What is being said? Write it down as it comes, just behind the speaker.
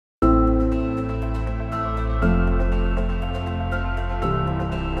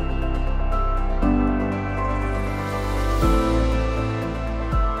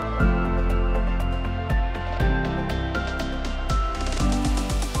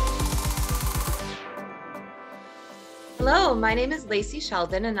Hello, my name is Lacey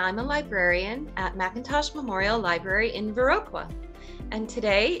Sheldon and I'm a librarian at McIntosh Memorial Library in Viroqua. And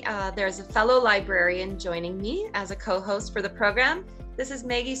today there's a fellow librarian joining me as a co-host for the program. This is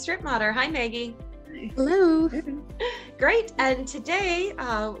Maggie Stripmatter. Hi, Maggie. Hello. Great. And today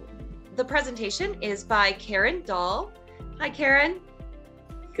the presentation is by Karen Dahl. Hi, Karen.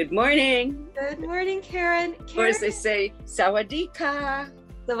 Good morning. Good morning, Karen. Or as they say, Sawadee ka.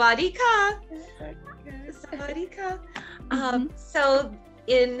 Sawadee ka. Sawadee ka. So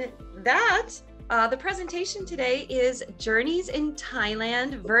in that, the presentation today is Journeys in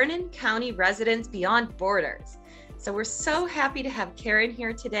Thailand, Vernon County Residents Beyond Borders. So we're so happy to have Karen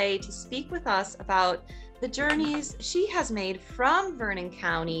here today to speak with us about the journeys she has made from Vernon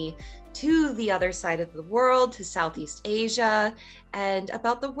County to the other side of the world, to Southeast Asia, and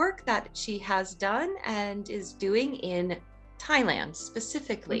about the work that she has done and is doing in Thailand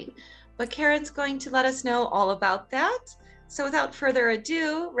specifically. But Karen's going to let us know all about that. So without further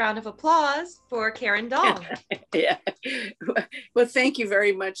ado, round of applause for Karen Dahl. Yeah. Well, thank you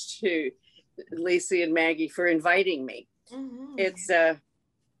very much to Lacey and Maggie for inviting me. Mm-hmm. It's a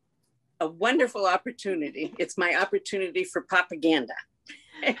wonderful opportunity. It's my opportunity for propaganda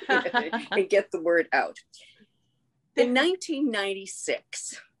and get the word out. In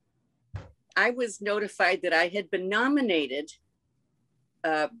 1996, I was notified that I had been nominated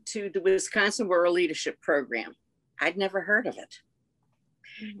to the Wisconsin Rural Leadership Program. I'd never heard of it.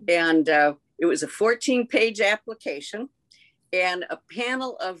 Mm-hmm. And it was a 14-page application and a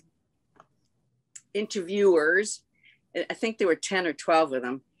panel of interviewers. I think there were 10 or 12 of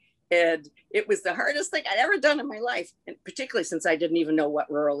them. And it was the hardest thing I'd ever done in my life, and particularly since I didn't even know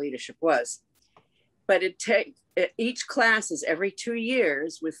what rural leadership was. But each class is every 2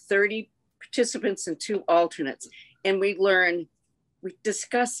 years with 30 participants and 2 alternates. And we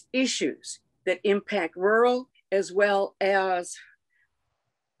discuss issues that impact rural as well as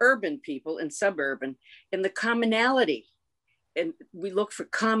urban people and suburban, and the commonality. And we look for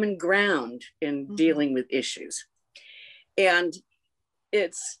common ground in dealing with issues. And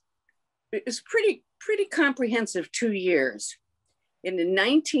it's pretty comprehensive 2 years. And in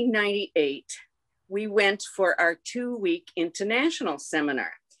 1998, we went for our 2-week international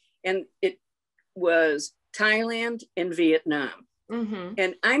seminar, and it was Thailand and Vietnam. Mm-hmm.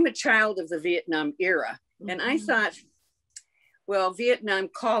 And I'm a child of the Vietnam era. And I thought, well, Vietnam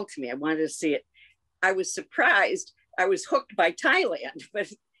called to me. I wanted to see it. I was surprised. I was hooked by Thailand,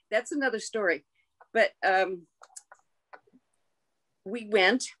 but that's another story. But we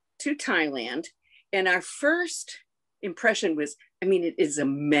went to Thailand, and our first impression was, it is a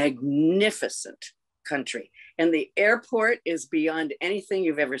magnificent country. And the airport is beyond anything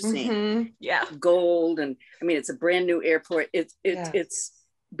you've ever seen. Mm-hmm. Yeah. Gold. And it's a brand new airport. It's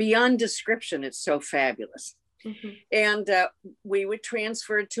beyond description. It's so fabulous. Mm-hmm. And we were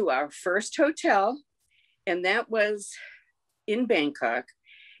transferred to our first hotel, and that was in Bangkok.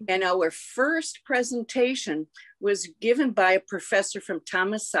 And our first presentation was given by a professor from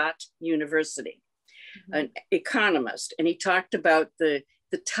Thammasat University, an economist. And he talked about the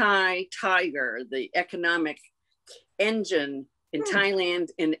Thai tiger, the economic engine in Thailand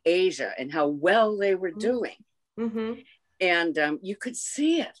and Asia, and how well they were doing. Mm-hmm. And you could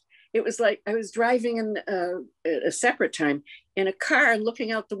see it. It was like I was driving in a separate time in a car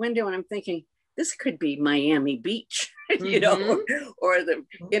looking out the window, and I'm thinking, this could be Miami Beach, or the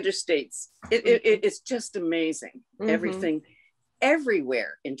interstates. It's just amazing. Mm-hmm. Everything,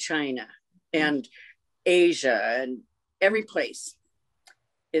 everywhere in China and Asia and every place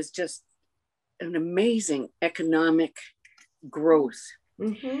is just an amazing economic growth.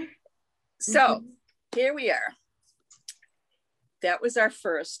 Mm-hmm. So here we are. That was our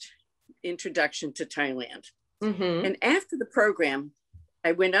first introduction to Thailand. Mm-hmm. And after the program,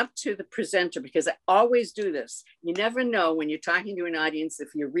 I went up to the presenter, because I always do this. You never know when you're talking to an audience,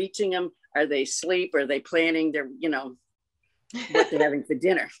 if you're reaching them, are they asleep? Are they planning their, what they're having for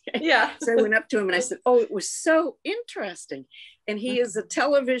dinner? Yeah. So I went up to him and I said, oh, it was so interesting. And he is a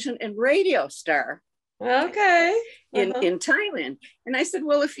television and radio star. Okay. In Thailand. And I said,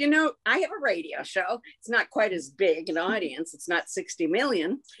 well, if I have a radio show. It's not quite as big an audience. It's not 60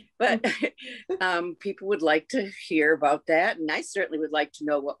 million, but people would like to hear about that. And I certainly would like to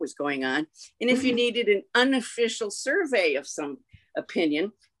know what was going on. And if you needed an unofficial survey of some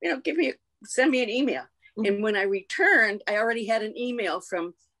opinion, send me an email. And when I returned, I already had an email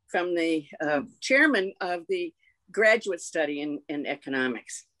from the chairman of the graduate study in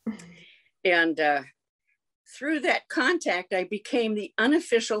economics. And through that contact, I became the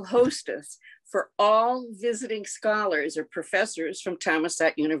unofficial hostess for all visiting scholars or professors from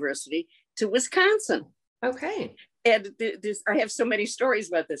Thammasat University to Wisconsin. Okay. And I have so many stories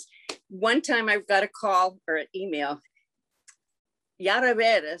about this. One time I've got a call or an email.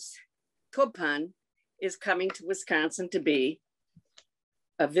 Yaraveris Topan is coming to Wisconsin to be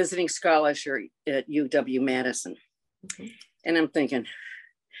a visiting scholar at UW-Madison. Mm-hmm. And I'm thinking,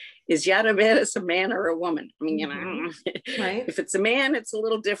 is Yaraveris a man or a woman? I mean, right. If it's a man, it's a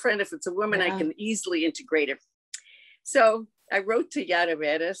little different. If it's a woman, I can easily integrate it. So I wrote to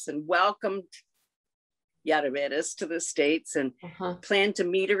Yaraveris and welcomed Yaraveris to the States and planned to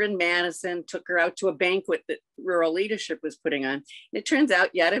meet her in Madison, took her out to a banquet that rural leadership was putting on. And it turns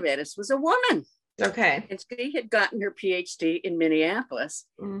out Yaraveris was a woman. Okay. And she had gotten her PhD in Minneapolis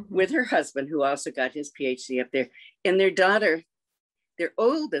with her husband, who also got his PhD up there. And their daughter, their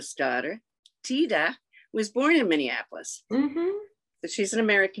oldest daughter, Tida, was born in Minneapolis. So she's an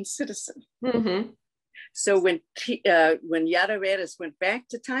American citizen. So when Yaraveris went back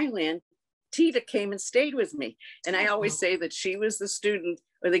to Thailand, Tita came and stayed with me. And I always say that she was the student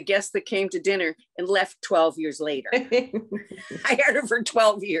or the guest that came to dinner and left 12 years later. I had her for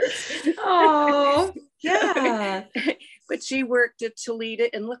 12 years. Oh, yeah. But she worked at Toledo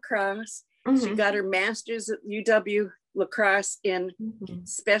in La Crosse. She got her master's at UW La Crosse in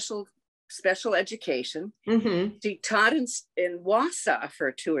special education. She taught in Wausau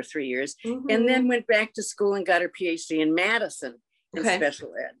for 2 or 3 years and then went back to school and got her PhD in Madison in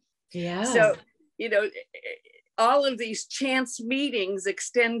special ed. Yeah. So, all of these chance meetings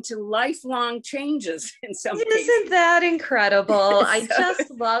extend to lifelong changes in some cases. Isn't that incredible? I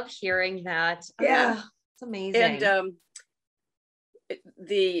just love hearing that. Yeah. Oh, it's amazing. And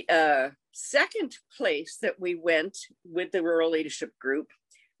the second place that we went with the rural leadership group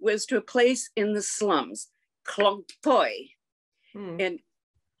was to a place in the slums, Klong Toi. And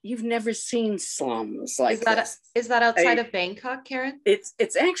you've never seen slums like this. Is that outside of Bangkok, Karen?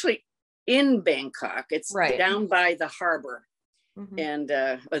 It's actually in Bangkok. It's down by the harbor and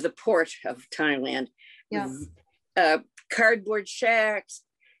or the port of Thailand. Yeah. Cardboard shacks.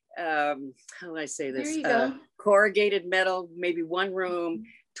 How do I say this? There you go. Corrugated metal, maybe one room.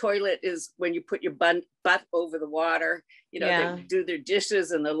 Toilet is when you put your butt over the water. They do their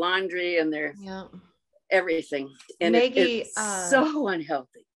dishes and the laundry and their everything. And Maggie, it's so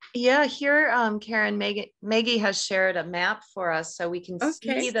unhealthy. Yeah, here, Karen, Maggie has shared a map for us so we can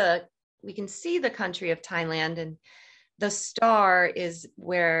see the country of Thailand, and the star is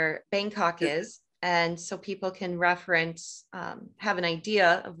where Bangkok is, and so people can reference, have an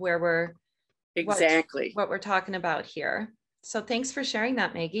idea of where we're what we're talking about here. So thanks for sharing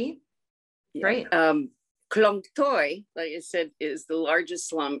that, Maggie. Yeah. Great. Klong Toi, like I said, is the largest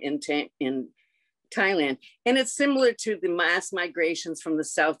slum in Thailand. And it's similar to the mass migrations from the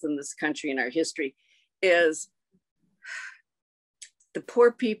South in this country in our history, is the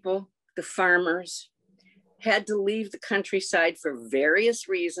poor people, the farmers, had to leave the countryside for various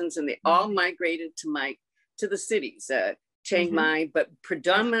reasons, and they all migrated to the cities, Chiang Mai, but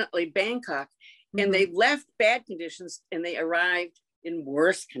predominantly Bangkok. And they left bad conditions and they arrived in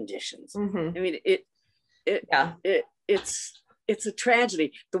worse conditions. I mean, it's a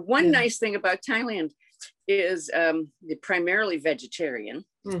tragedy. The one nice thing about Thailand is they're primarily vegetarian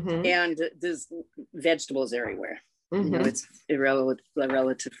and there's vegetables everywhere. It's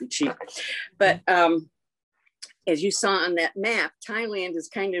relatively cheap. But as you saw on that map, Thailand is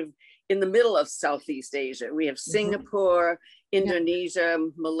kind of in the middle of Southeast Asia. We have Singapore, Indonesia,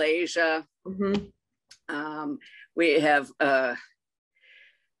 Malaysia. We have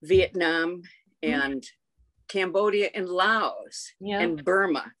Vietnam and Cambodia and Laos and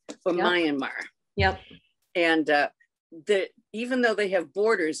Burma or Myanmar. And even though they have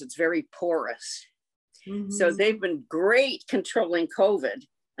borders, it's very porous. So they've been great controlling COVID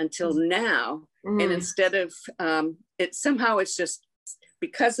until now. And instead of it's just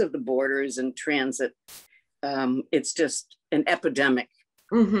because of the borders and transit, it's just an epidemic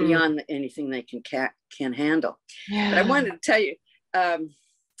beyond anything they can handle. But I wanted to tell you,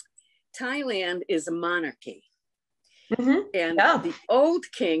 Thailand is a monarchy. And the old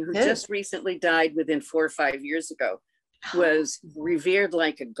king, who just recently died within 4 or 5 years ago, was revered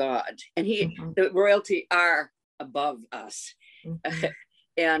like a god. And the royalty are above us.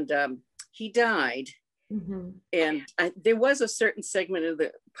 And he died. And there was a certain segment of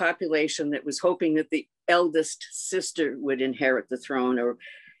the population that was hoping that the eldest sister would inherit the throne, or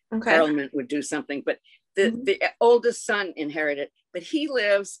Parliament would do something. But the oldest son inherited. But he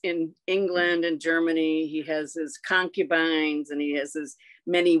lives in England and Germany. He has his concubines and he has his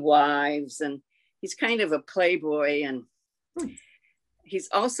many wives, and he's kind of a playboy, and he's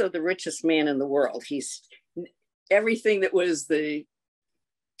also the richest man in the world. He's everything that was the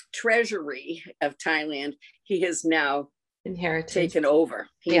treasury of Thailand, he has now inherited, taken over.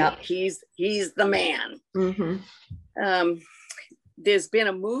 He's the man. There's been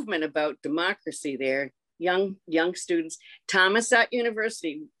a movement about democracy there. Young students. Thomas at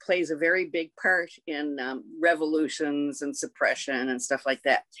University plays a very big part in revolutions and suppression and stuff like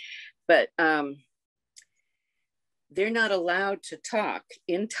that. But they're not allowed to talk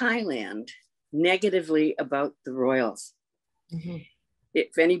in Thailand negatively about the royals.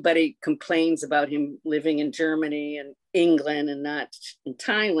 If anybody complains about him living in Germany and England and not in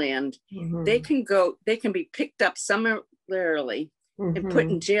Thailand, they can be picked up summarily and put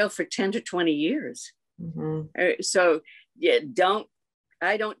in jail for 10 to 20 years. So yeah,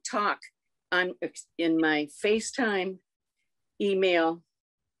 I don't talk. I'm in my FaceTime, email,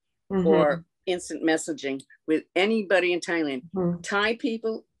 or instant messaging with anybody in Thailand, Thai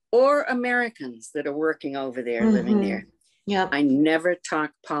people or Americans that are working over there, living there. Yeah, I never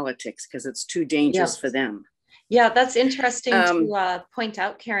talk politics because it's too dangerous for them. Yeah, that's interesting to point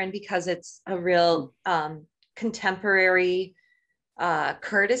out, Karen, because it's a real contemporary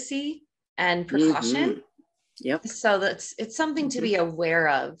courtesy and precaution. Yep. So it's something to be aware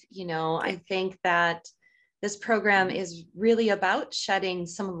of. You know, I think that this program is really about shedding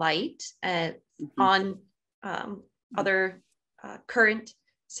some light on other current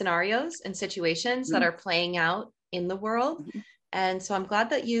scenarios and situations that are playing out in the world. And so I'm glad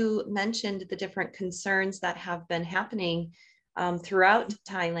that you mentioned the different concerns that have been happening throughout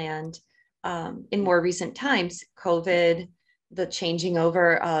Thailand in more recent times. COVID, the changing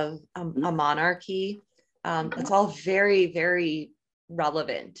over of a monarchy. It's all very, very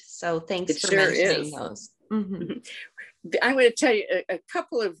relevant. So thanks for mentioning those. I'm going to tell you a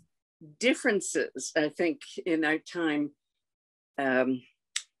couple of differences, I think, in our time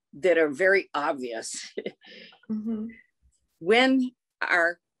that are very obvious. When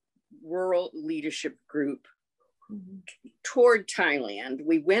our rural leadership group toured Thailand,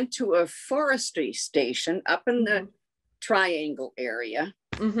 we went to a forestry station up in the Triangle area,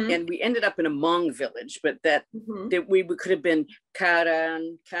 and we ended up in a Hmong village, but that we could have been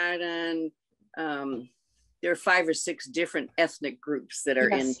Karan. There are 5 or 6 different ethnic groups that are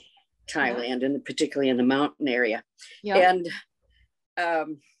in Thailand, and particularly in the mountain area. And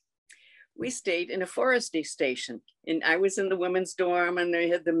we stayed in a forestry station, and I was in the women's dorm and they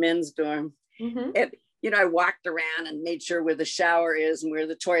had the men's dorm. And, you know, I walked around and made sure where the shower is and where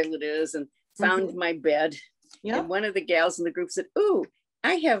the toilet is and found my bed. And one of the gals in the group said, "Ooh,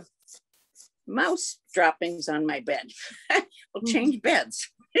 I have mouse droppings on my bed." We'll change beds,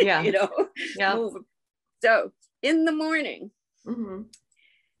 you know, move them. So in the morning, in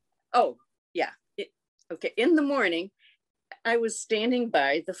the morning, I was standing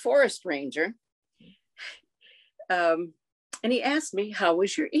by the forest ranger, and he asked me, "How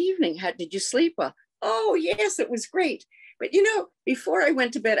was your evening? How did you sleep well?" "Oh, yes, it was great. But you know, before I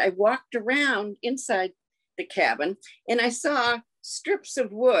went to bed, I walked around inside the cabin and I saw strips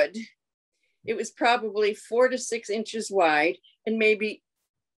of wood. It was probably 4 to 6 inches wide and maybe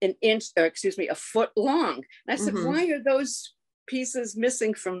a foot long." And I said, "Why are those pieces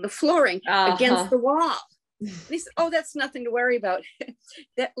missing from the flooring against the wall?" And he said, "Oh, that's nothing to worry about.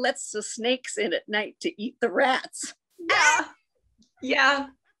 That lets the snakes in at night to eat the rats."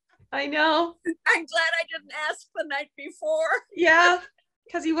 Yeah, I know. I'm glad I didn't ask the night before. Yeah,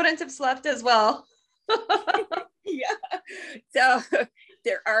 because you wouldn't have slept as well. So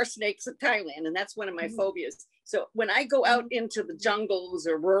there are snakes in Thailand, and that's one of my phobias. So when I go out into the jungles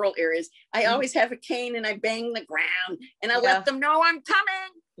or rural areas, I always have a cane and I bang the ground and I let them know I'm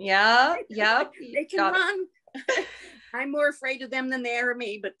coming. They can run. I'm more afraid of them than they are of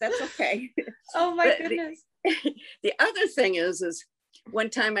me, but that's okay. Oh my goodness. The other thing is one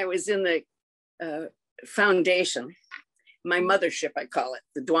time I was in the foundation, my mothership, I call it,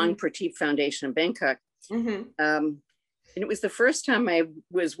 the Duang Prateep Foundation in Bangkok. And it was the first time I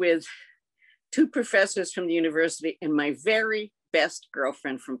was with 2 professors from the university and my very best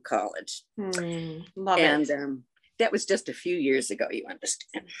girlfriend from college. Love it. And that was just a few years ago, you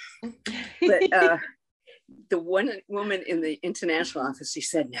understand. But the one woman in the international office, she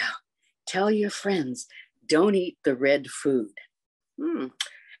said, "Now, tell your friends, don't eat the red food."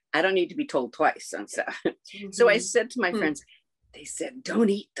 I don't need to be told twice. So I said to my friends, they said, "Don't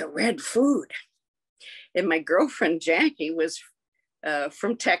eat the red food." And my girlfriend, Jackie, was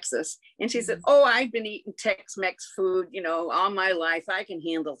from Texas. And she said, "Oh, I've been eating Tex-Mex food, you know, all my life. I can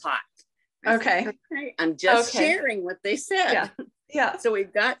handle hot." Okay. I'm just sharing what they said. Yeah. So we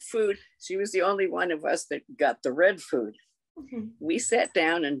got food. She was the only one of us that got the red food. We sat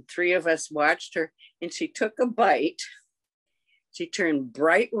down and 3 of us watched her, and she took a bite she turned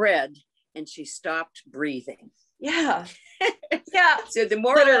bright red and she stopped breathing. Yeah. Yeah. So the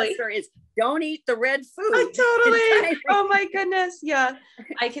moral of the story is don't eat the red food. Totally. Oh my goodness. Yeah.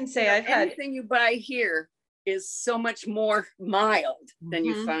 I can say I've had anything you buy here is so much more mild than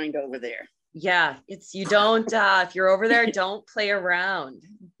you find over there. Yeah. You don't, if you're over there, don't play around.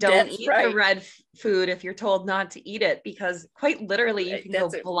 Don't eat the red food if you're told not to eat it, because quite literally you can go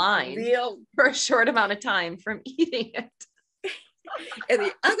blind for a short amount of time from eating it. And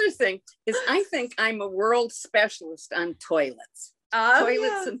the other thing is, I think I'm a world specialist on toilets.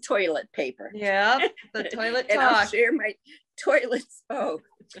 Toilets and toilet paper. Yeah, the toilet talk. And I'll share my toilets. Oh,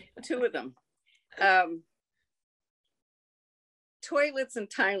 two of them. Toilets in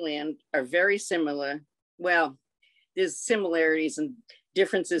Thailand are very similar. Well, there's similarities and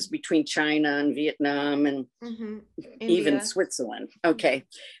differences between China and Vietnam and even Switzerland. Okay,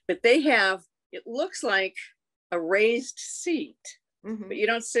 but they have, it looks like a raised seat, but you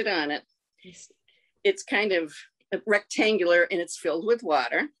don't sit on it. It's kind of rectangular and it's filled with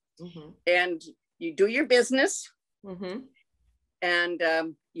water, and you do your business, and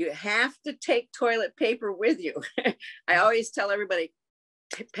you have to take toilet paper with you. I always tell everybody,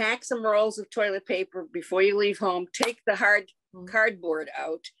 pack some rolls of toilet paper before you leave home. Take the hard cardboard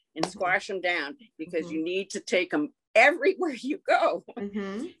out and squash them down, because you need to take them everywhere you go.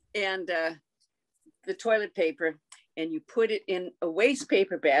 And the toilet paper, and you put it in a waste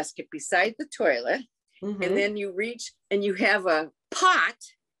paper basket beside the toilet, and then you reach and you have a pot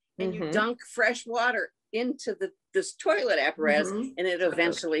and you dunk fresh water into this toilet apparatus, and it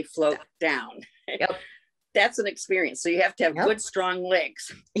eventually floats down. That's an experience. So you have to have good, strong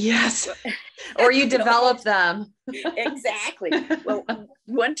legs. Yes. Or you develop them. Exactly. Well,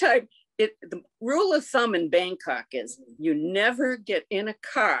 one time, the rule of thumb in Bangkok is you never get in a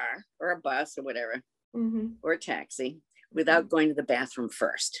car or a bus or whatever, or a taxi, without going to the bathroom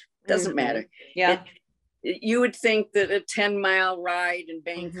first. Doesn't matter. Yeah. You would think that a 10-mile ride in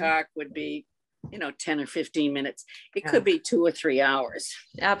Bangkok would be, 10 or 15 minutes. It could be 2 or 3 hours.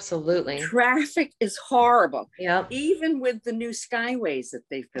 Absolutely. Traffic is horrible. Yeah. Even with the new skyways that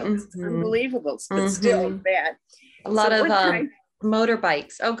they've built. It's unbelievable, but still bad. A lot of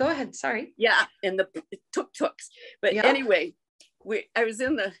motorbikes. Oh, go ahead. Sorry. Yeah. And the tuk-tuks. But anyway, I was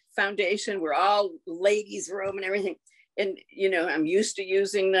in the foundation. We're all ladies' room and everything. And, I'm used to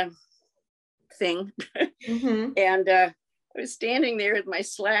using the thing. And I was standing there with my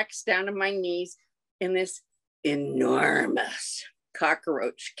slacks down to my knees, and this enormous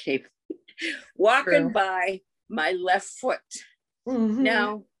cockroach came walking by my left foot.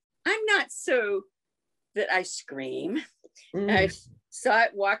 Now, I'm not so that I scream. I saw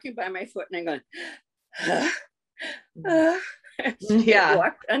it walking by my foot, and I'm going, It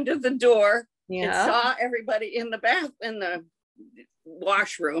walked under the door and saw everybody in the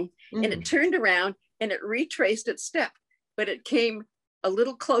washroom, and it turned around and it retraced its step, but it came a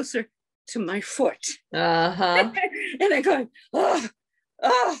little closer to my foot. And I go,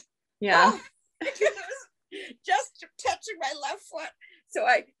 just touching my left foot. So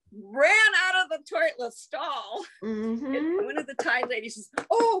I ran out of the toilet stall. And one of the Thai ladies says,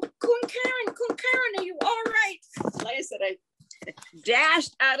 "Oh, Kun Karen, are you all right?" So I said, I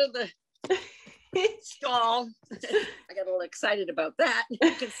dashed out of the stall. I got a little excited about that. You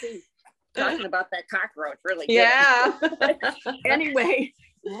can see, talking about that cockroach really good. Yeah. Anyway,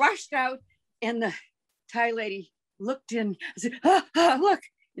 rushed out, and the Thai lady looked in. I said, look.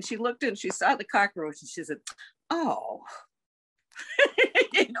 And she looked in, she saw the cockroach, and she said, "Oh."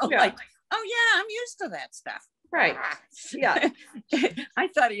 Like, "Oh yeah, I'm used to that stuff." Right. Yeah. I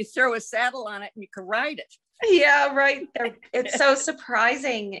thought you throw a saddle on it and you could ride it. Yeah, right. It's so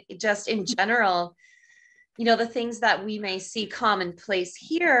surprising, just in general, the things that we may see commonplace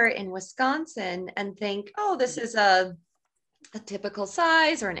here in Wisconsin and think, oh, this is a typical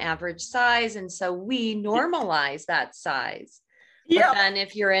size or an average size. And so we normalize that size. But then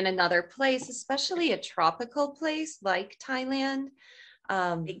if you're in another place, especially a tropical place like Thailand,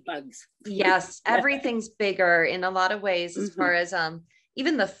 big bugs. Yes, everything's bigger in a lot of ways, as far as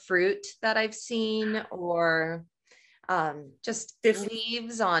even the fruit that I've seen, or just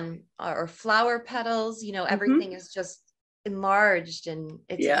leaves on or flower petals, everything is just enlarged, and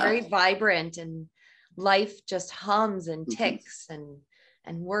it's very vibrant, and life just hums and ticks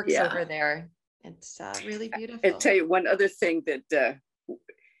and works over there. It's really beautiful. I'll tell you one other thing, that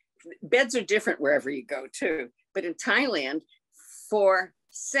beds are different wherever you go too. But in Thailand, for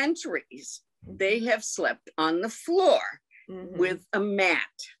centuries, they have slept on the floor with a mat.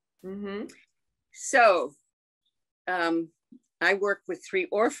 So I worked with 3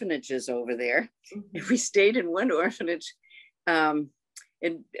 orphanages over there. And we stayed in one orphanage And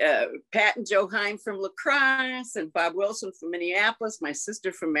Pat and Joe Heim from La Crosse, and Bob Wilson from Minneapolis, my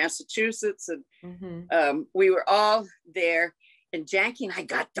sister from Massachusetts. And we were all there. And Jackie and I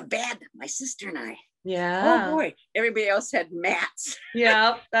got to bed, my sister and I. Yeah. Oh boy, everybody else had mats.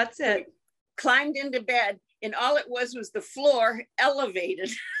 Yeah, that's it. We climbed into bed, and all it was the floor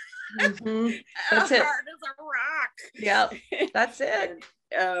elevated. That's it. Hard as a rock. Yeah, that's it.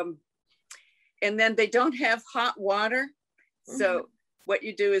 And then they don't have hot water. So what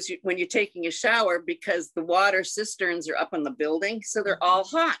you do is when you're taking a shower, because the water cisterns are up on the building, so they're all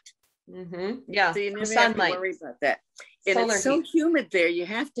hot. Yeah, so you never sunlight. have to worry about that. And Solar it's so heat. humid there, you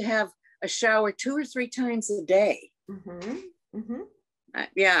have to have a shower 2 or 3 times a day.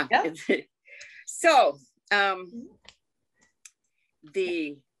 Yeah. So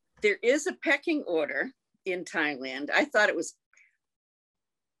there is a pecking order in Thailand. I thought it was,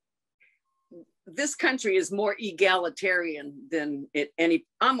 this country is more egalitarian than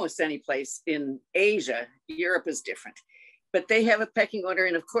almost any place in Asia. Europe is different, but they have a pecking order.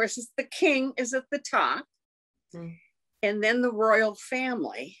 And of course, it's the king is at the top, and then the royal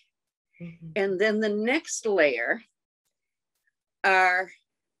family. And then the next layer are,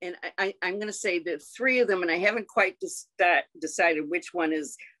 and I'm going to say the 3 of them, and I haven't quite decided which one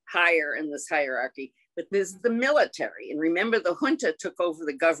is higher in this hierarchy, but there's the military. And remember, the junta took over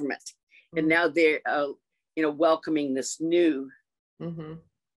the government, and now they're, welcoming this new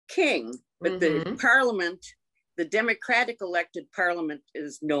king. But the parliament, the democratic elected parliament,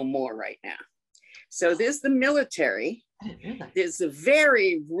 is no more right now. So there's the military. There's the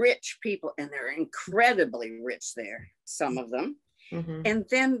very rich people, and they're incredibly rich there, some of them. And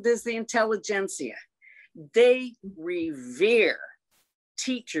then there's the intelligentsia. They revere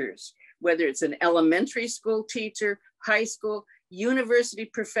teachers, whether it's an elementary school teacher, high school, university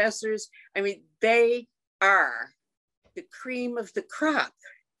professors. I mean, they are the cream of the crop.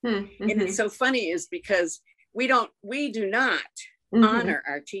 And it's so funny is because we do not honor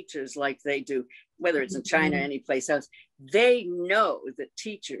our teachers like they do, whether it's in China, any place else. They know that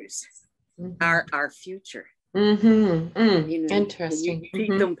teachers are our future. Interesting. You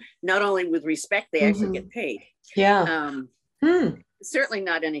treat them not only with respect, they actually get paid. Yeah. Certainly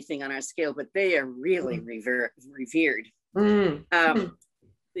not anything on our scale, but they are really revered.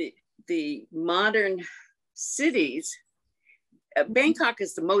 The modern cities, Bangkok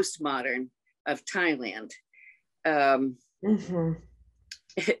is the most modern of Thailand.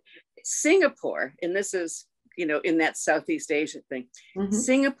 Singapore, and this is, in that Southeast Asia thing,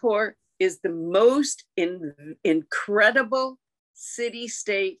 Singapore is the most incredible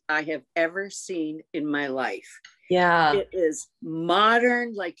city-state I have ever seen in my life. Yeah. It is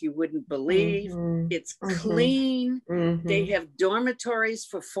modern like you wouldn't believe. It's clean. They have dormitories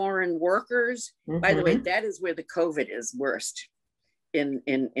for foreign workers. By the way, that is where the COVID is worst,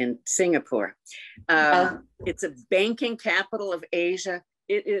 in Singapore. It's a banking capital of Asia.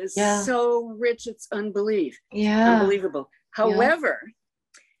 It is so rich, it's unbelievable. However,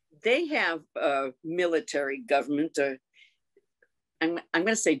 they have a military government, I'm going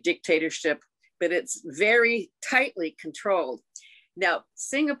to say dictatorship, but it's very tightly controlled. Now,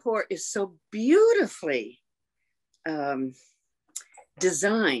 Singapore is so beautifully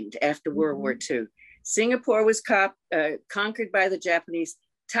designed after World War II. Singapore was conquered by the Japanese.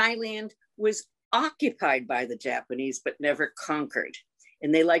 Thailand was occupied by the Japanese, but never conquered.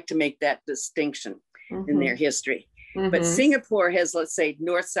 And they like to make that distinction in their history. But Singapore has, let's say,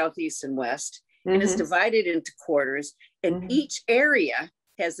 north, south, east, and west, and it's divided into quarters. And each area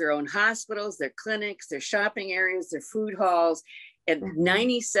has their own hospitals, their clinics, their shopping areas, their food halls. And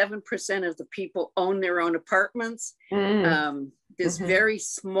 97% of the people own their own apartments. There's very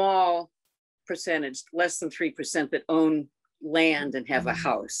small percentage, less than 3%, that own land and have a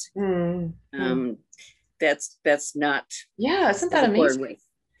house. That's not. Yeah, isn't that amazing?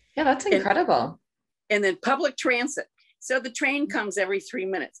 Yeah, that's incredible. And then public transit. So the train comes every 3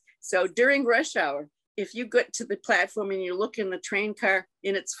 minutes. So during rush hour, if you get to the platform and you look in the train car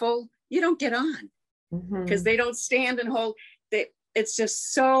and it's full, you don't get on, because they don't stand and hold. It's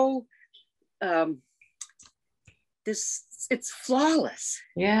just so, it's flawless.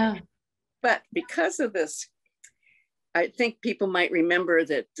 Yeah. But because of this, I think people might remember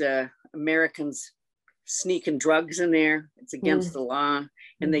that Americans sneaking drugs in there. It's against the law,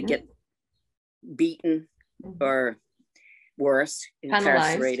 and they get beaten or worse,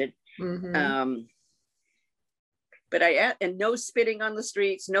 incarcerated. But and no spitting on the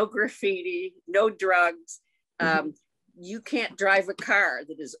streets, no graffiti, no drugs. You can't drive a car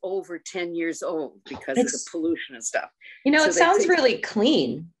that is over 10 years old because of the pollution and stuff. It sounds really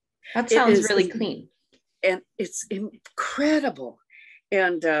clean. That sounds really clean. and it's incredible.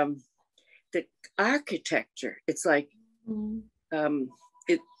 And the architecture, it's like,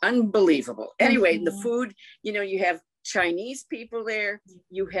 it's unbelievable. Anyway, the food, you know, you have Chinese people there,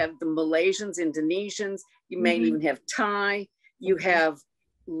 you have the Malaysians, Indonesians, you may even have Thai, you have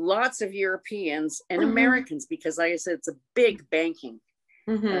lots of Europeans and Americans, because like I said, it's a big banking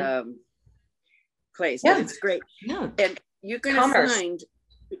place. Yeah. But it's great. Yeah. And you're going to find,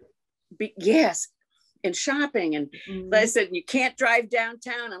 yes, and shopping. And like I said, you can't drive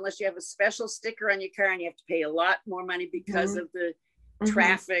downtown unless you have a special sticker on your car, and you have to pay a lot more money because of the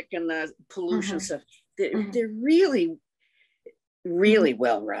traffic and the pollution stuff. They're really, really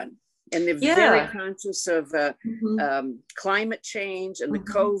well run. And they're very conscious of climate change and the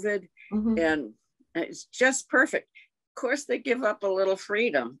COVID. And it's just perfect. Of course, they give up a little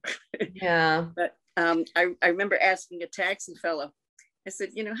freedom. Yeah. But I remember asking a taxi fellow, I said,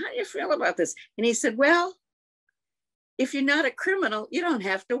 you know, how do you feel about this? And he said, well, if you're not a criminal, you don't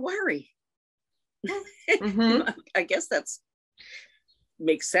have to worry. I guess that's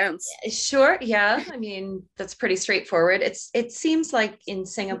makes sense. Sure. Yeah. I mean, that's pretty straightforward. It seems like in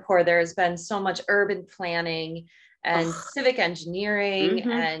Singapore, there's been so much urban planning and civic engineering.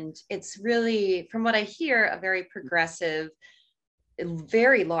 And it's really, from what I hear, a very progressive,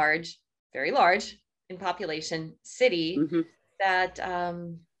 very large in population city that,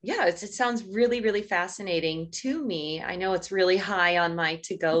 it sounds really, really fascinating to me. I know it's really high on my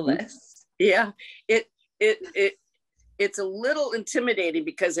to-go list. Yeah, it's a little intimidating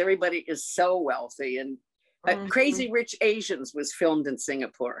because everybody is so wealthy. And Crazy Rich Asians was filmed in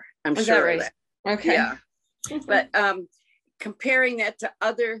Singapore. I'm sure of that. Okay. Yeah. But comparing that to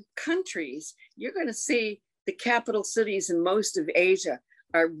other countries, you're going to see the capital cities in most of Asia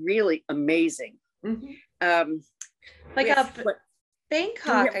are really amazing. Like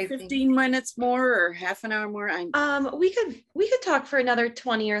Bangkok, I 15 think. minutes more or half an hour more. We could talk for another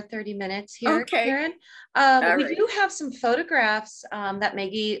 20 or 30 minutes here, okay. Karen. We do have some photographs that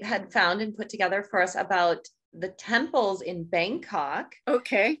Maggie had found and put together for us about the temples in Bangkok.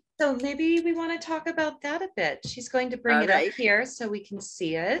 Okay. So maybe we want to talk about that a bit. She's going to bring it up here so we can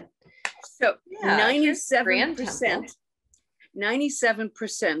see it. So 97%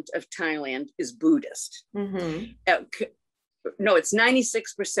 of Thailand is Buddhist. No, it's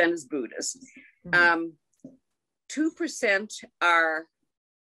 96% is Buddhist. 2% are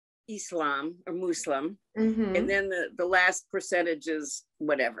Islam or Muslim. And then the last percentage is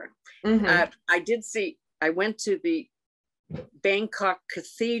whatever. I went to the Bangkok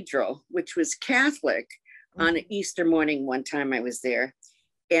Cathedral, which was Catholic, on an Easter morning one time I was there.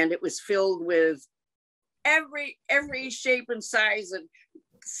 And it was filled with every shape and size and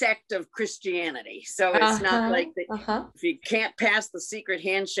sect of Christianity. So it's not like if you can't pass the secret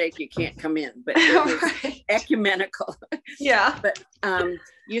handshake, you can't come in. But it was ecumenical. Yeah. But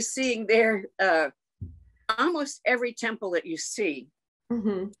you're seeing there almost every temple that you see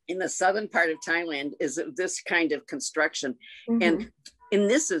in the southern part of Thailand is this kind of construction. And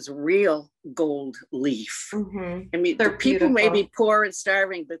this is real gold leaf. I mean, the people may be poor and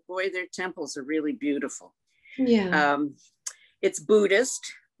starving, but boy, their temples are really beautiful. Yeah. It's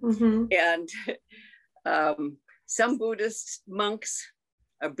Buddhist, and some Buddhist monks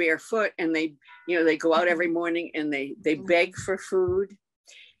are barefoot, and they go out every morning and they beg for food,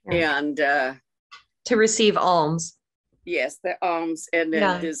 and to receive alms. Yes, the alms. And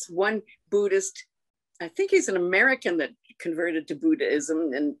then there's one Buddhist, I think he's an American that converted to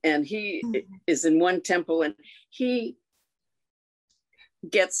Buddhism, and he is in one temple, and he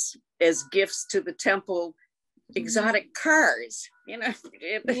gets as gifts to the temple exotic cars, Yeah.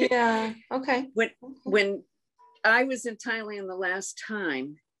 Okay. When I was in Thailand the last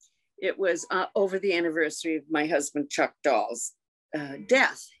time, it was over the anniversary of my husband Chuck Dahl's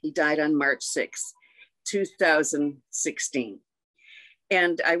death. He died on March 6th, 2016.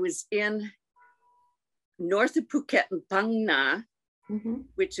 And I was in north of Phuket and Phang Na,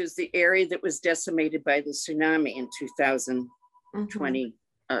 which is the area that was decimated by the tsunami in 2020,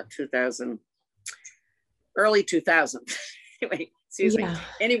 early 2000.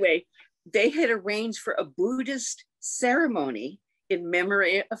 Anyway, they had arranged for a Buddhist ceremony in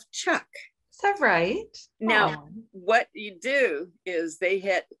memory of Chuck. Is that right? Now, what you do is they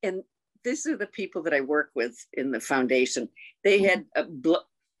had, and these are the people that I work with in the foundation. They had a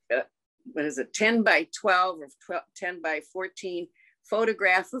 10 by 12 or 10 by 14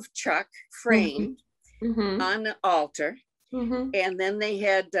 photograph of Chuck framed on the altar. And then they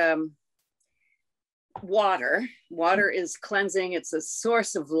had water. Water is cleansing. It's a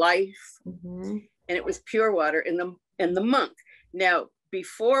source of life. And it was pure water in the monk. Now,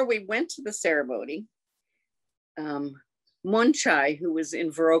 before we went to the ceremony, Munchai, who was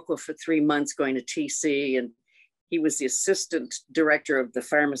in Viroqua for 3 months going to TC, and he was the assistant director of the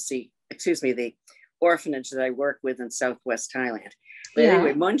the orphanage that I work with in Southwest Thailand. But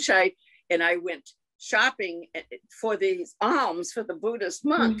anyway, Munchai and I went shopping for these alms for the Buddhist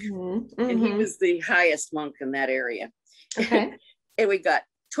monk. And he was the highest monk in that area. Okay. And we got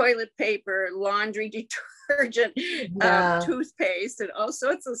toilet paper, laundry detergent, toothpaste, and all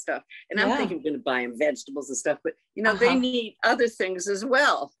sorts of stuff. And I'm thinking I'm going to buy them vegetables and stuff, but you know, they need other things as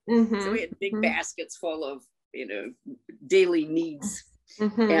well. So we had big baskets full of, you know, daily needs.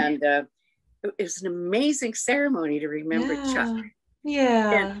 And it was an amazing ceremony to remember Chuck.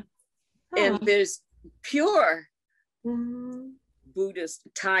 And there's pure Buddhist,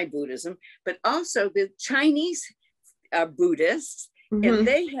 Thai Buddhism, but also the Chinese Buddhists, and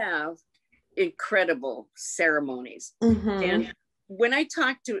they have incredible ceremonies. And when I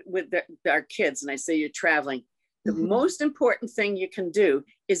talk with our kids and I say you're traveling, the most important thing you can do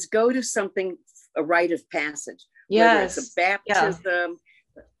is go to something, a rite of passage, whether it's a baptism,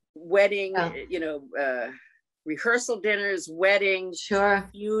 wedding, you know, rehearsal dinners, weddings,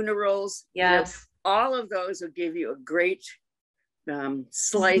 funerals, you know, all of those will give you a great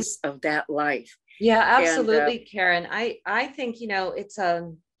slice of that life. Yeah, absolutely, and, Karen. I think, you know, it's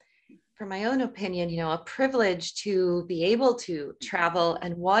from my own opinion, you know, a privilege to be able to travel,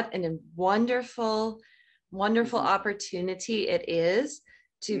 and what a wonderful, wonderful opportunity it is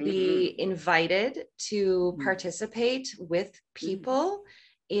to be invited to participate with people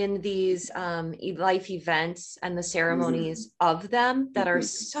in these life events and the ceremonies of them that are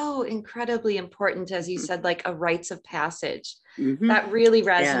so incredibly important, as you said, like a rites of passage. That really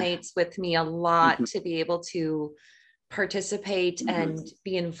resonates with me a lot, to be able to participate and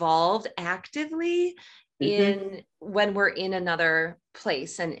be involved actively in when we're in another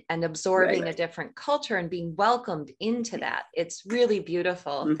place and absorbing a different culture and being welcomed into that. It's really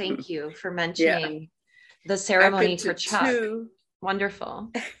beautiful. Thank you for mentioning the ceremony for Chuck.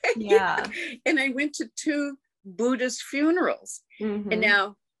 Wonderful. Yeah. And I went to 2 Buddhist funerals. And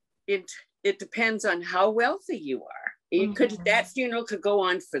now it depends on how wealthy you are. It could, that funeral could go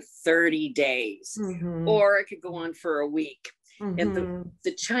on for 30 days or it could go on for a week. And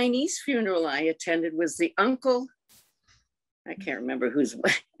the Chinese funeral I attended was the uncle, I can't remember who's,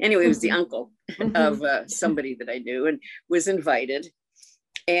 anyway, it was the uncle of somebody that I knew and was invited.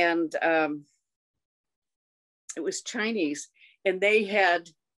 And it was Chinese. And they had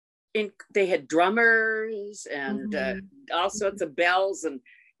drummers and all sorts of bells, and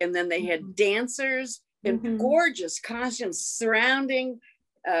then they had dancers and gorgeous costumes surrounding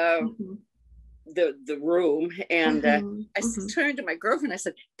the room. And I turned to my girlfriend. I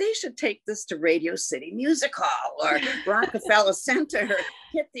said, they should take this to Radio City Music Hall or Rockefeller Center, or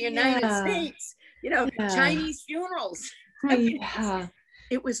hit the United States. You know, Chinese funerals. I mean,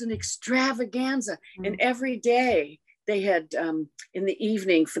 it was an extravaganza, and every day. They had in the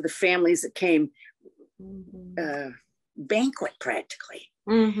evening for the families that came, banquet practically.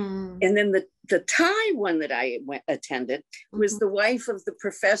 And then the Thai one that I attended was the wife of the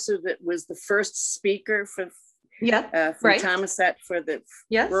professor that was the first speaker from Thomasat for the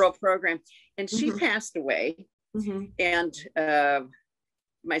rural program. And she passed away. And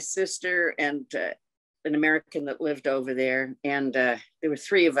my sister and an American that lived over there. And there were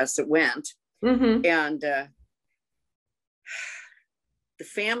 3 of us that went. And the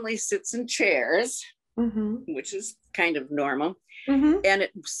family sits in chairs, which is kind of normal. And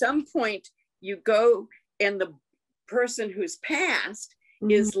at some point you go and the person who's passed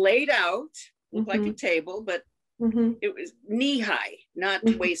is laid out like a table, but it was knee high, not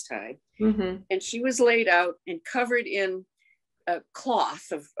waist high. And she was laid out and covered in a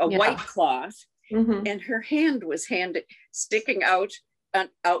cloth, of a white cloth. And her hand was sticking out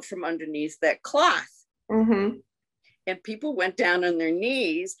from underneath that cloth. And people went down on their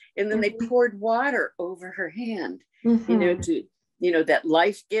knees, and then they poured water over her hand, you know, to, you know, that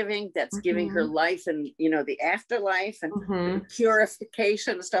life-giving, that's giving her life and, you know, the afterlife and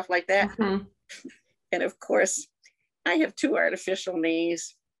purification and stuff like that. And of course, I have 2 artificial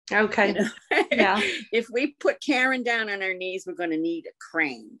knees. Okay. You know? If we put Karen down on her knees, we're going to need a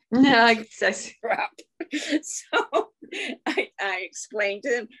crane. So I explained to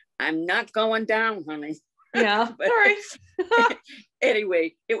him, I'm not going down, honey. But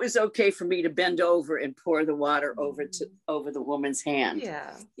anyway, it was okay for me to bend over and pour the water over the woman's hand.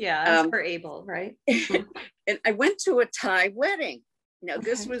 As we're able, right? And I went to a Thai wedding. Now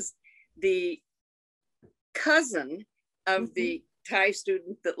this was the cousin of the Thai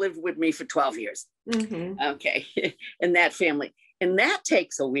student that lived with me for 12 years. Okay. And that family, and that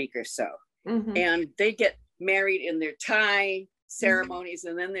takes a week or so. And they get married in their Thai ceremonies,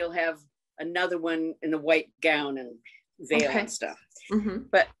 and then they'll have another one in a white gown and veil and stuff.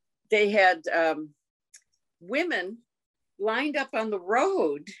 But they had women lined up on the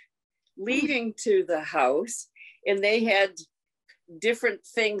road leading to the house, and they had different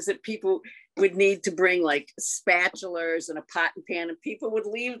things that people would need to bring, like spatulas and a pot and pan, and people would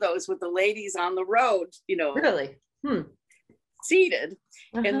leave those with the ladies on the road, you know, really seated,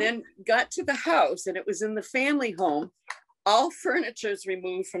 and then got to the house, and it was in the family home. All furniture is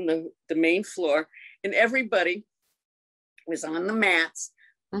removed from the main floor, and everybody was on the mats.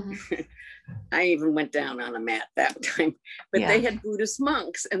 I even went down on a mat that time, but they had Buddhist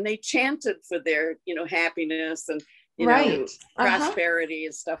monks, and they chanted for their, you know, happiness and, you know, prosperity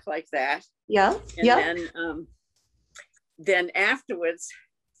and stuff like that. And then afterwards,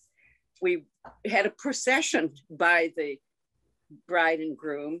 we had a procession by the bride and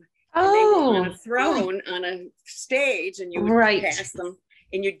groom. And they were on a throne on a stage, and you would pass them,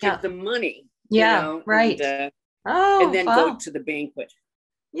 and you'd give them money. You know, and then go to the banquet.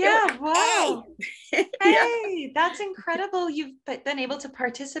 Wow. Hey, that's incredible. You've been able to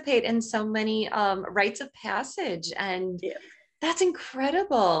participate in so many rites of passage, and that's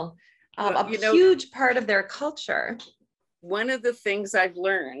incredible. A huge part of their culture. One of the things I've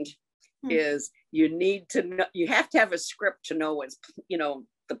learned is you need to know, you have to have a script to know what's, you know,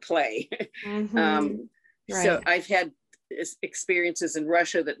 the play. So I've had experiences in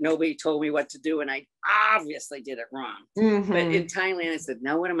Russia that nobody told me what to do, and I obviously did it wrong. But in Thailand, I said,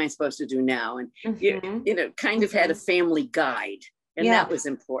 no, what am I supposed to do now? And you know, kind of had a family guide, and that was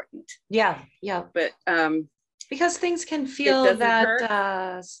important. But because things can feel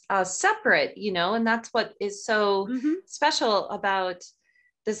that separate, you know, and that's what is so special about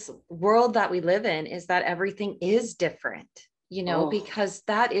this world that we live in, is that everything is different, you know, because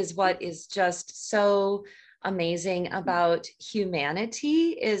that is what is just so amazing about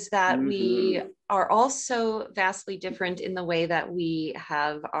humanity, is that we are all so vastly different in the way that we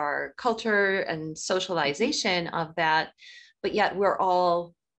have our culture and socialization of that, but yet we're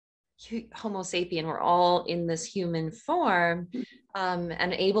all Homo sapien, we're all in this human form,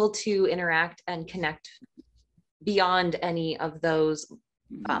 and able to interact and connect beyond any of those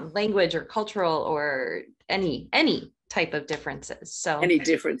language or cultural or any type of differences. So any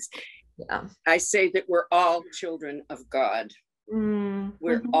difference. I say that we're all children of God.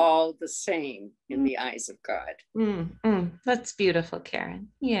 We're all the same in the eyes of God. That's beautiful, Karen.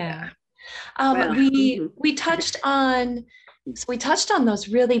 We touched on, so we touched on those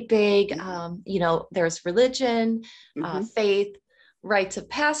really big, you know, there's religion, faith, rites of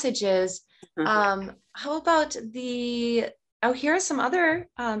passages. How about here are some other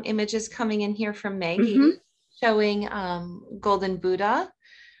images coming in here from Maggie, showing Golden Buddha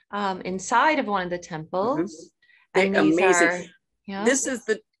inside of one of the temples. And these amazing. This is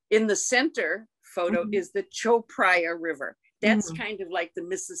in the center photo is the Chopraya River. That's kind of like the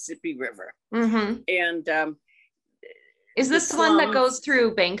Mississippi River. And is this the one that goes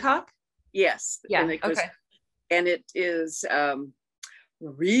through Bangkok? Yes. Yeah. And it is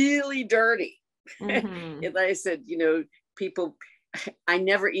really dirty. Like I said, you know, people, I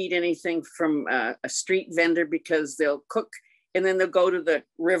never eat anything from a street vendor, because they'll cook and then they'll go to the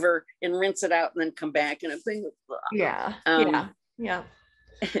river and rinse it out and then come back and a thing.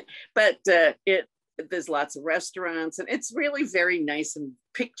 But there's lots of restaurants, and it's really very nice and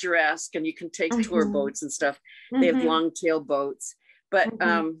picturesque, and you can take tour boats and stuff. They have long tail boats, but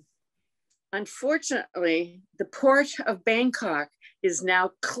unfortunately the port of Bangkok is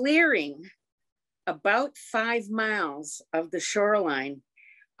now clearing about 5 miles of the shoreline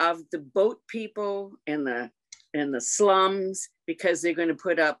of the boat people and the slums, because they're going to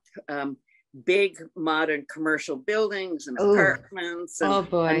put up big modern commercial buildings and apartments and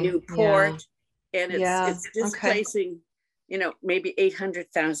a new port. And it's displacing, you know, maybe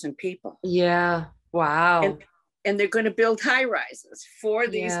 800,000 people. Wow. And they're going to build high rises for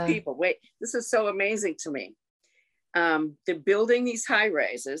these people. Wait, this is so amazing to me. They're building these high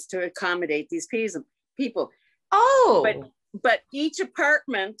rises to accommodate these people. But each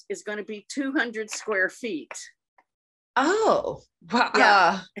apartment is going to be 200 square feet. Wow.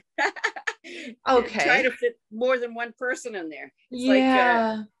 Okay. Try to fit more than one person in there. It's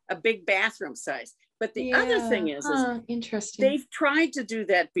like a big bathroom size. But the other thing is interesting. They've tried to do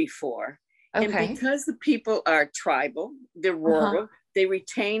that before. And because the people are tribal, they're rural, they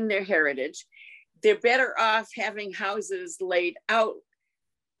retain their heritage, they're better off having houses laid out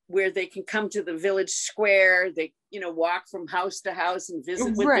where they can come to the village square. They, you know, walk from house to house and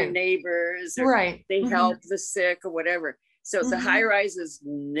visit with their neighbors. Or they help the sick or whatever. So the high rises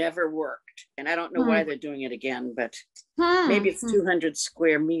never worked. And I don't know why they're doing it again, but maybe it's 200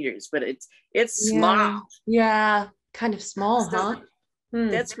 square meters, but it's small. Yeah, kind of small, so huh?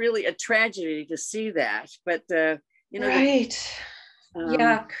 That's really a tragedy to see that. But, right.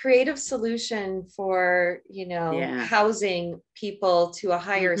 Creative solution for, housing people to a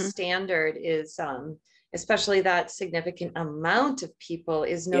higher standard is, especially that significant amount of people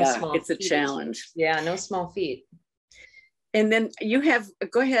is no small it's feat. A challenge. Yeah, no small feat. And then you have,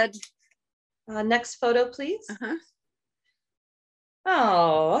 go ahead. Next photo, please.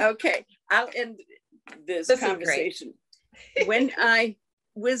 Oh. Okay, I'll end this conversation. When I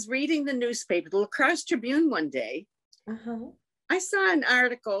was reading the newspaper, the La Crosse Tribune one day, I saw an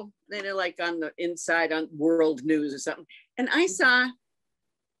article, like on the inside on World News or something, and I saw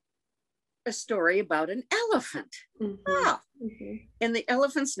a story about an elephant. And the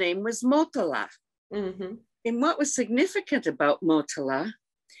elephant's name was Motala. And what was significant about Motala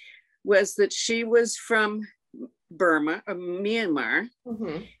was that she was from Burma or Myanmar.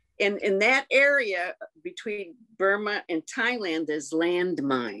 And in that area between Burma and Thailand, there's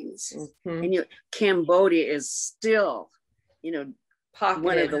landmines. And Cambodia is still, pocketed.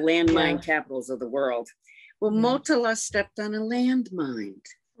 One of the landmine capitals of the world. Well, Motala stepped on a landmine.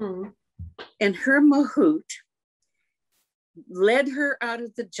 And her mahout led her out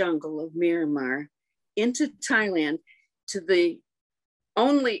of the jungle of Myanmar into Thailand to the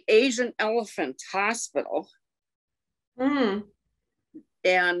only Asian elephant hospital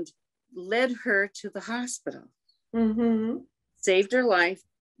and led her to the hospital. Saved her life.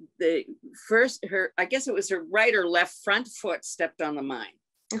 I guess it was her right or left front foot stepped on the mine.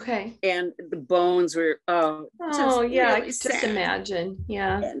 Okay. And the bones were, really just imagine.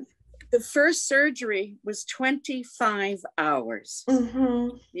 Yeah. And the first surgery was 25 hours,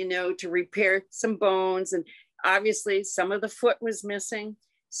 to repair some bones. And obviously some of the foot was missing.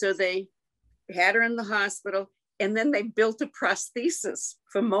 So they had her in the hospital, and then they built a prosthesis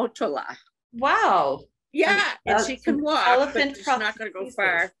for Motala. Wow. Yeah. And she can walk, but she's not going to go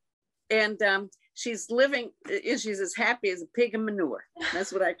far. And she's living, she's as happy as a pig in manure.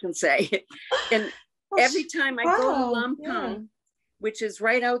 That's what I can say. And every time I go to Lampang, which is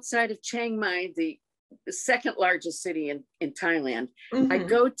right outside of Chiang Mai, the second largest city in Thailand, I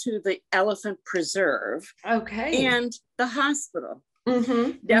go to the elephant preserve and the hospital.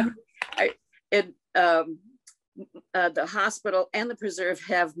 Now, the hospital and the preserve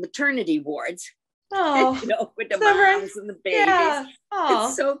have maternity wards. With the moms and the babies.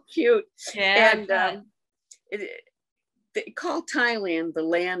 It's so cute. And they call Thailand the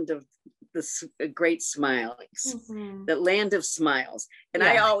land of the great smilings, the land of smiles. And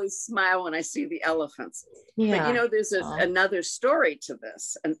I always smile when I see the elephants. But there's another story to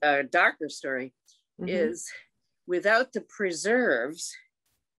this, a darker story, is without the preserves,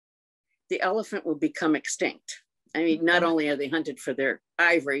 the elephant will become extinct. I mean, not only are they hunted for their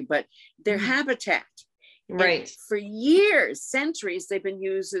ivory, but their habitat. Right. And for years, centuries, they've been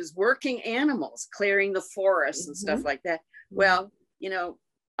used as working animals, clearing the forests and stuff like that. Well,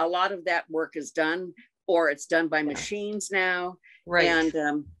 a lot of that work is done, or it's done by machines now. Right.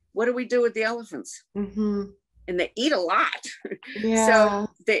 And what do we do with the elephants? And they eat a lot. So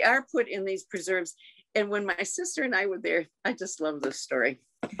they are put in these preserves. And when my sister and I were there, I just love this story.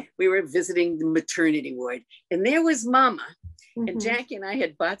 We were visiting the maternity ward, and there was Mama. And Jackie and I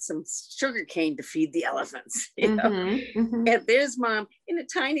had bought some sugar cane to feed the elephants, And there's Mom and a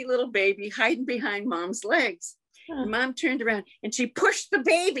tiny little baby hiding behind Mom's legs. And Mom turned around and she pushed the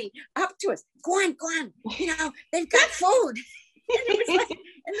baby up to us. Go on, they've got food. And it was like,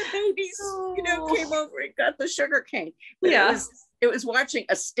 and the babies, came over and got the sugar cane. But it was watching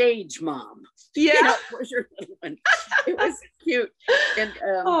a stage mom. Was your little one. It was cute. And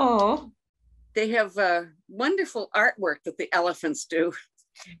they have wonderful artwork that the elephants do.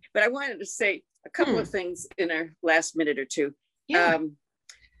 But I wanted to say a couple of things in our last minute or two.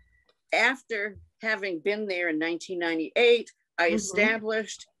 After having been there in 1998, I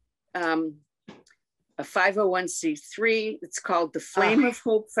established a 501c3. It's called the Flame of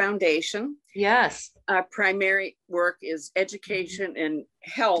Hope Foundation. Yes. Our primary work is education and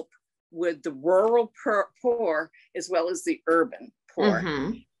help with the rural poor as well as the urban poor.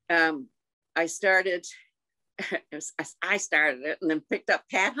 I started it and then picked up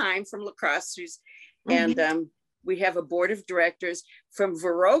Pat Heim from La Crosse, and we have a board of directors from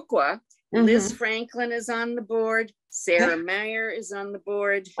Viroqua. Liz Franklin is on the board. Sarah Meyer is on the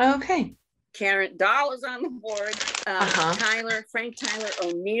board. Okay. Karen Dahl is on the board. Frank Tyler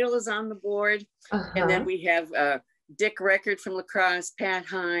O'Neill is on the board. And then we have Dick Record from La Crosse, Pat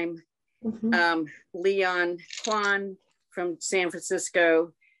Heim, Leon Kwan from San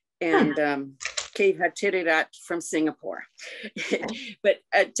Francisco, and Kate Hatididat from Singapore. But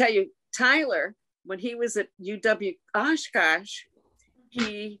I tell you, Tyler, when he was at UW Oshkosh,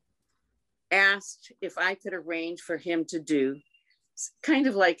 he asked if I could arrange for him to do kind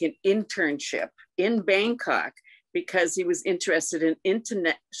of like an internship in Bangkok, because he was interested in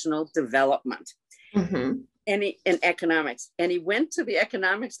international development and in economics. And he went to the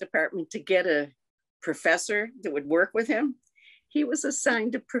economics department to get a professor that would work with him. He was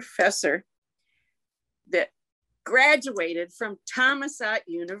assigned a professor that graduated from Thammasat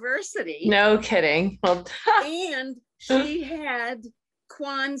University. No kidding. Well, and she had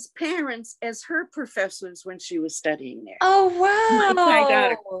Kwan's parents as her professors when she was studying there. Oh, wow. My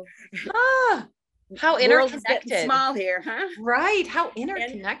daughter. How interconnected. Small here, huh? Right. How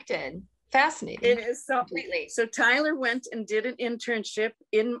interconnected. And fascinating. It is so completely. So Tyler went and did an internship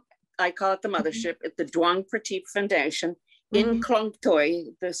in, I call it the mothership, at the Duong Prateep Foundation in Klong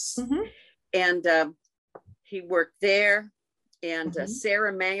Toi. And he worked there. And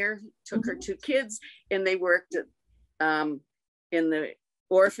Sarah Mayer took her 2 kids, and they worked at, in the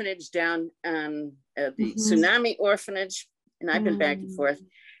orphanage down on the Tsunami Orphanage. And I've been back and forth.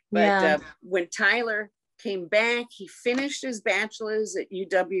 But when Tyler came back, he finished his bachelor's at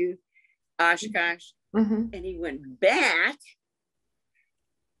UW Oshkosh, and he went back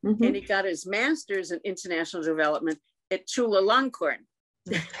and he got his master's in international development at Chulalongkorn.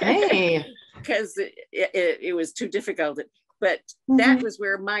 Hey. Because it was too difficult. But that was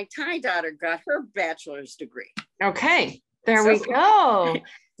where my Thai daughter got her bachelor's degree. Okay. There we go.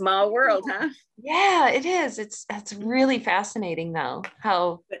 Small world, huh? Yeah, it is. It's really fascinating, though,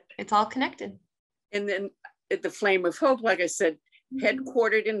 how it's all connected. And then at the Flame of Hope, like I said,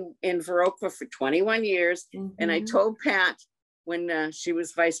 headquartered in Viroqua for 21 years. And I told Pat when she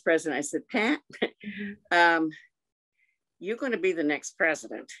was vice president, I said, Pat, you're going to be the next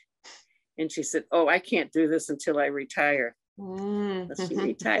president. And she said, oh, I can't do this until I retire. She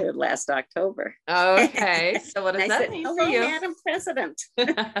retired last October. Okay, so what does that mean for you? Madam President.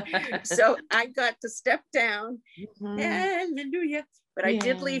 So I got to step down. Hallelujah. But I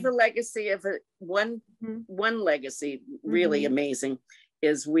did leave a legacy of one legacy really amazing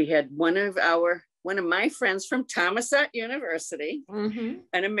is we had one of my friends from Thammasat University, an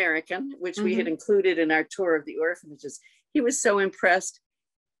American, which we had included in our tour of the orphanages. He was so impressed.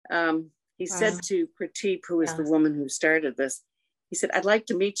 He said to Prateep, who is the woman who started this, he said, I'd like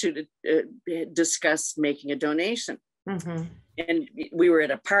to meet you to discuss making a donation. And we were at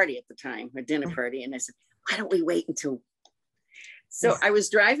a party at the time, a dinner party. And I said, why don't we wait until... So I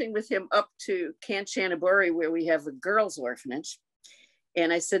was driving with him up to Kanchanaburi, where we have a girls' orphanage.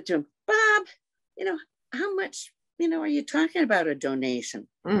 And I said to him, Bob, how much, are you talking about a donation?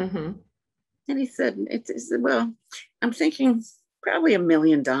 And he said, well, I'm thinking probably $1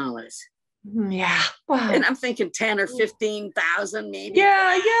 million. Yeah. Wow. And I'm thinking 10 or 15,000 maybe.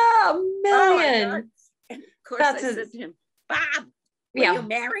 Yeah, $1 million. Oh, and of course I said to him, Bob, will you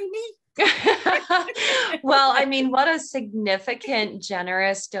marry me? Well, I mean, what a significant,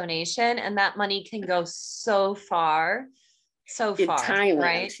 generous donation. And that money can go so far. In Thailand,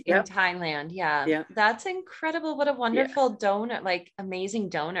 right? In Thailand. Yeah. That's incredible. What a wonderful donor, like amazing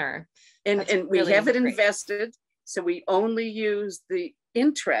donor. And we have it invested. So we only use the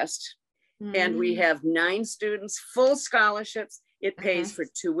interest. And we have 9 students, full scholarships. It pays for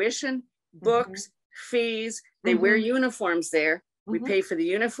tuition, books, fees. They wear uniforms there. We pay for the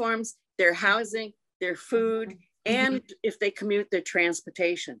uniforms, their housing, their food, and if they commute, their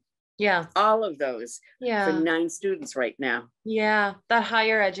transportation. Yeah. All of those for 9 students right now. Yeah. That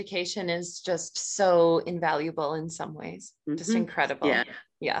higher education is just so invaluable in some ways. Just incredible.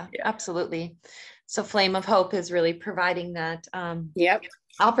 Yeah, absolutely. So Flame of Hope is really providing that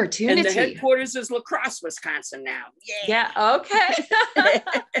opportunity. And the headquarters is La Crosse, Wisconsin now. Yeah. Okay.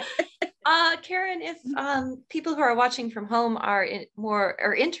 Karen, if people who are watching from home are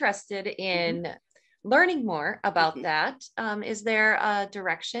interested in learning more about that, is there a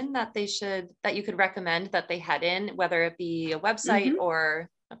direction that you could recommend that they head in, whether it be a website or,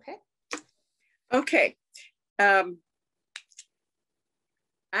 Okay.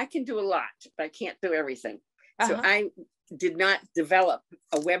 I can do a lot, but I can't do everything. So I did not develop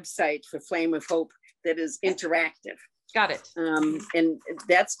a website for Flame of Hope that is interactive. Got it. And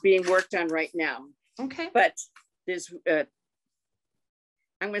that's being worked on right now. Okay. But there's, I'm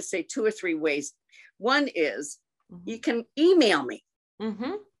going to say 2 or 3 ways. One is you can email me.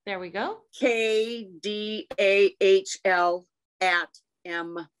 There we go.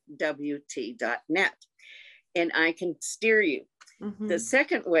 kdahl@mwt.net. And I can steer you. The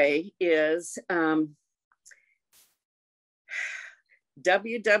second way is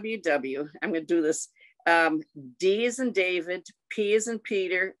www. I'm going to do this. D is in David, P is in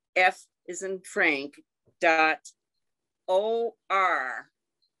Peter, F is in Frank, .or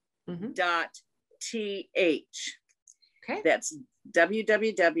dot th. Okay. That's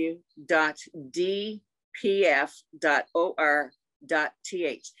www.dpf.or.th.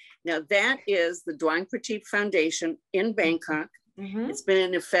 Now that is the Doang Prateep Foundation in Bangkok. It's been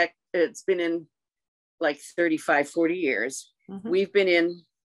in effect, it's been in like 35, 40 years. We've been in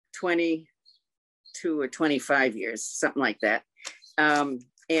 22 or 25 years, something like that. And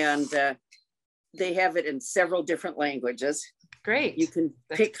they have it in several different languages. Great. You can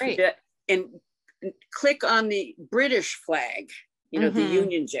pick that and click on the British flag, you know, the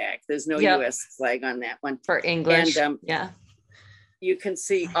Union Jack. There's no US flag on that one. For English. And you can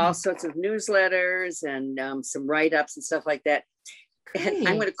see all sorts of newsletters and some write-ups and stuff like that. Great. And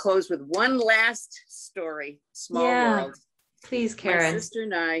I'm going to close with one last story, Small World. Please, Karen. My sister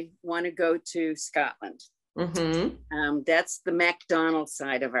and I want to go to Scotland. That's the MacDonald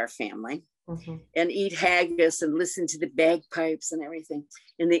side of our family. And eat haggis and listen to the bagpipes and everything.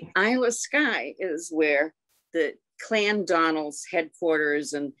 And the Isle of Skye is where the Clan Donald's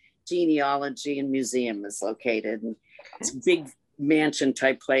headquarters and genealogy and museum is located. And it's a big mansion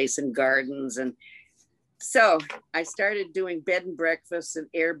type place and gardens. And so I started doing bed and breakfasts and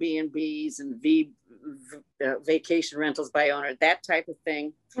Airbnbs and vacation rentals by owner, that type of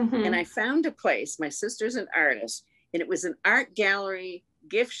thing. And I found a place. My sister's an artist, and it was an art gallery,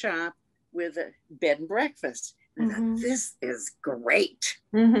 gift shop with a bed and breakfast. I thought, this is great.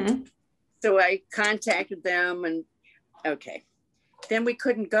 So I contacted them, and okay. Then we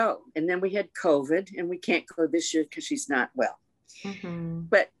couldn't go. And then we had COVID, and we can't go this year because she's not well.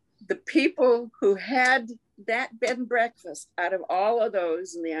 But the people who had that bed and breakfast out of all of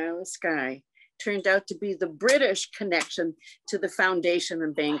those in the Isle of Skye turned out to be the British connection to the foundation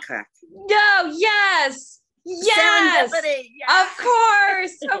in Bangkok. No, yes. Yes, of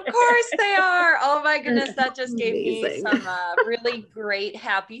course they are. Oh my goodness, that just gave me some really great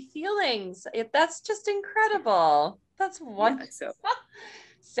happy feelings. That's just incredible. That's wonderful.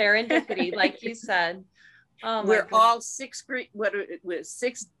 Serendipity, like you said. Oh, we're all 6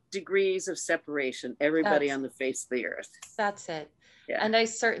 degrees of separation, everybody on the face of the earth. That's it. And I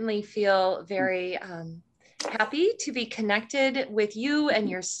certainly feel very happy to be connected with you and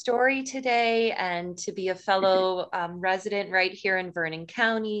your story today, and to be a fellow resident right here in Vernon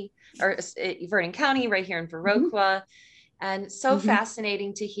County, right here in Viroqua. And so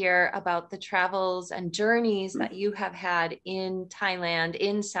fascinating to hear about the travels and journeys that you have had in Thailand,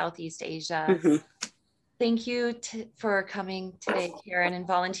 in Southeast Asia. Thank you for coming today, Karen, and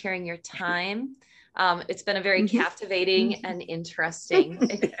volunteering your time. It's been a very captivating and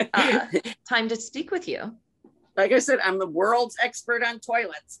interesting time to speak with you. Like I said, I'm the world's expert on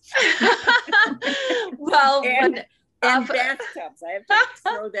toilets. Well, and bathtubs. I have to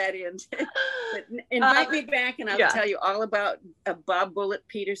throw that in. But invite me back, and I'll tell you all about Bob Bullitt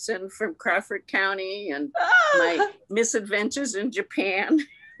Peterson from Crawford County and my misadventures in Japan.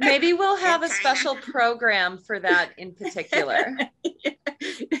 Maybe we'll have a special program for that in particular.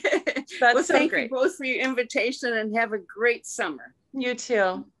 That's thank you both for your invitation, and have a great summer. You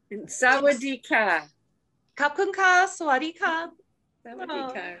too. Sawadee ka. Kapkun ka, sawadee ka.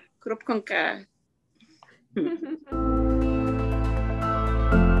 Sawadee ka. Krup kun ka.